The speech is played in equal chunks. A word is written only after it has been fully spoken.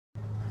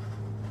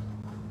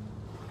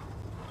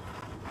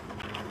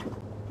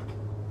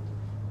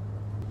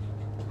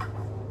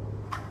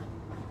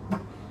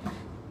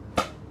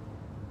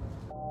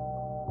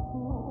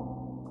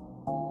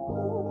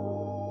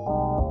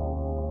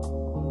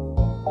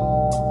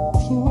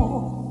What's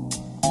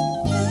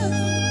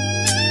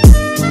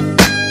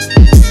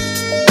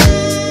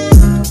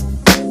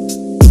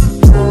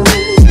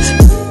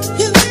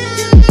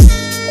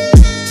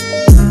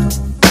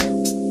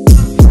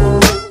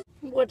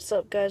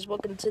up, guys?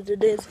 Welcome to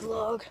today's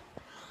vlog.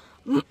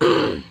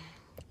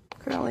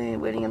 Currently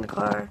waiting in the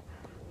car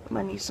for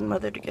my niece and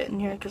mother to get in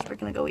here because we're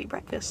gonna go eat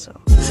breakfast.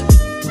 So.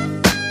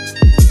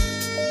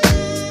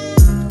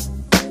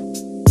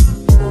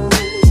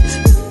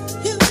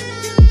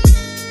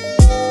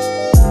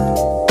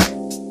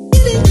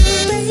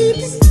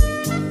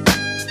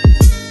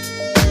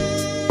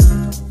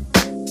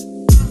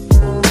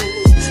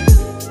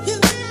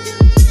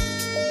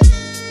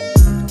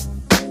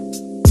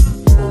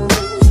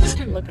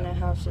 Looking at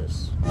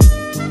houses.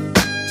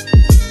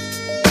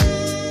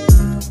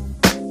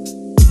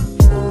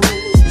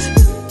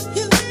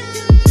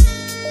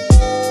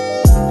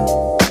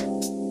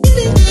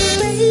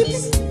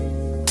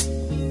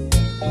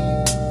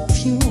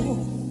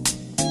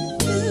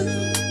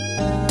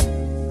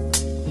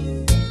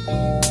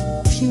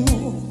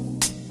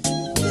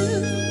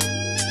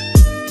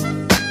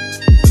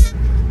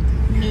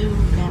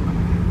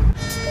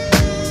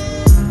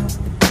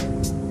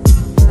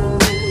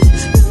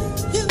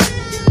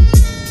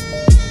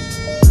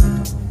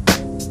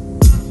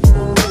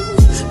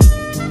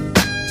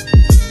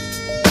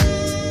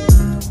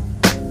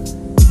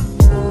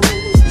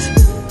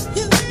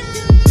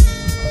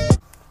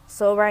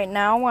 So right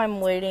now I'm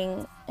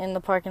waiting in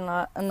the parking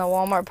lot, in the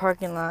Walmart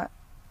parking lot,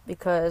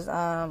 because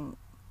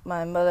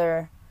my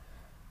mother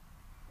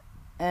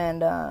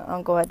and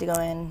uncle had to go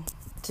in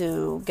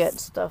to get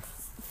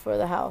stuff for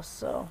the house.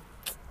 So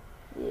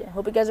yeah,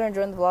 hope you guys are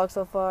enjoying the vlog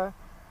so far.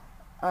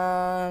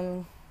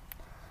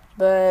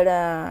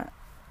 But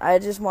I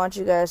just want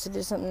you guys to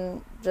do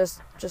something.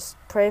 Just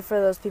pray for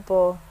those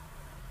people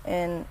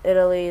in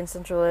Italy, in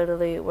central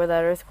Italy, where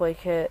that earthquake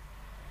hit.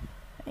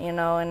 You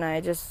know, and I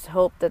just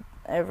hope that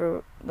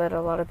that a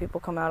lot of people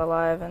come out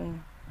alive,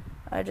 and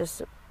I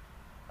just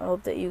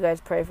hope that you guys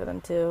pray for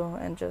them too,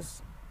 and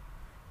just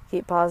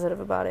keep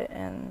positive about it,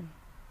 and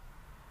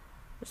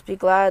just be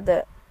glad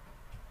that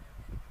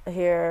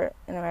here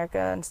in America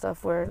and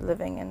stuff we're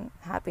living in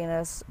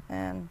happiness,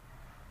 and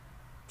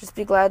just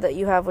be glad that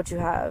you have what you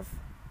have.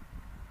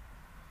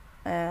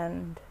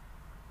 And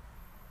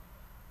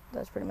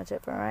that's pretty much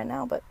it for right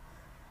now, but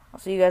I'll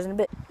see you guys in a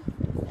bit.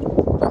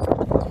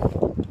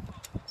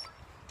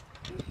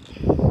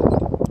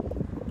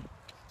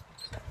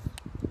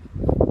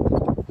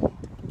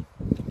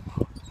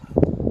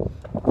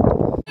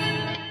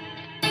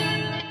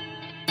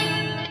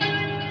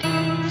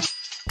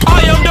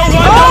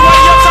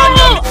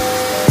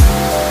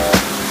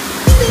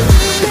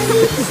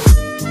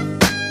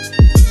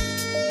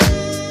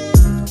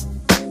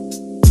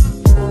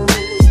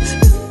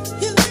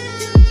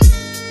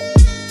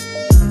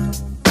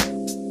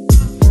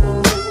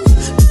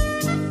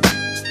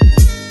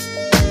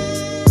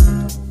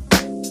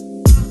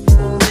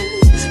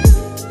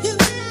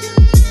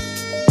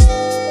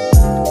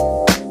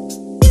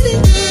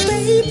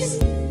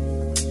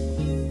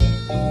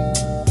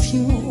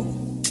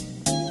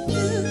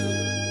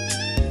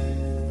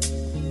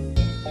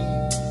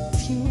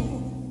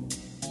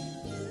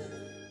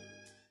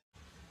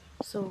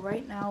 So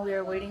right now we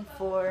are waiting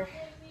for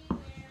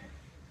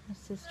my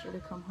sister to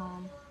come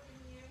home.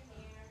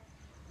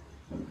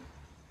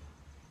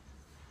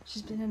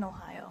 She's been in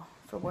Ohio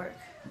for work.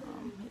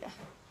 Yeah, I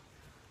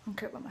don't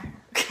care about my hair.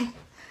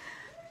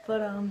 But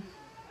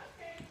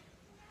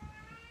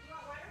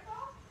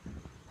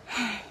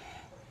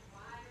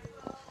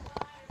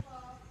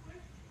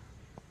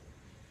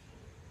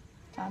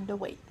time to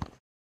wait.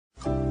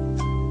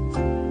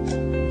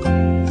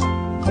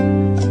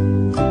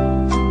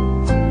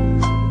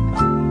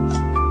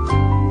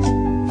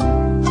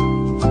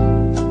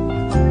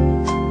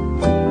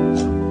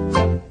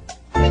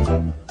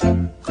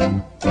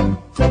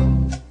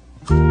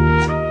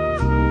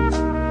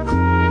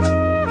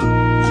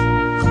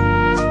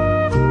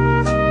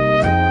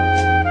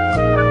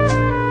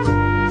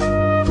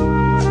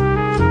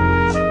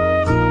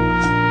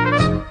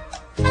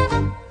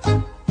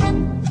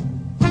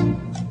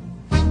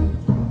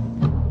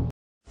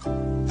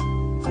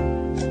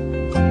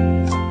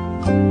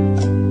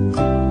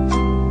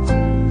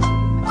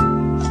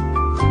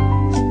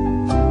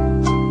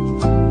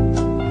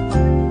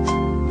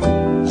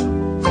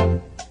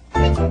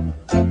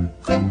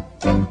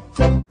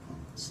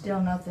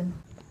 Still nothing.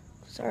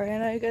 Sorry, I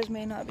know you guys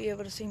may not be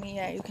able to see me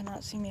yet. You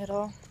cannot see me at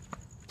all.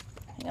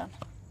 Hang on.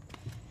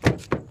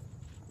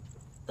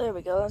 There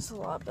we go. That's a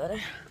lot better.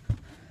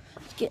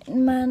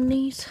 Getting my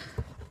knees.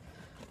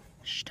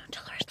 Shh, don't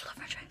tell the rest of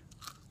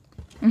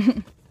the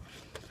try.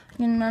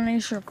 Getting my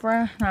knees for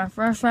fresh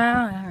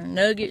fry and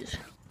nuggets.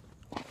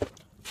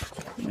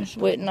 I'm just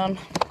waiting on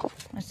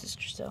my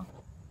sister still.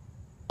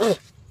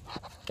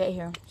 Get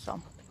here,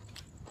 so.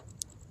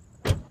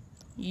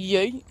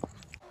 Yay.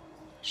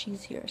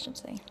 She's here, I should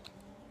say.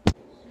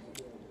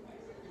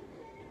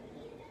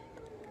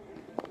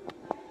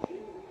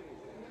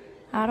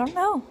 I don't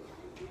know.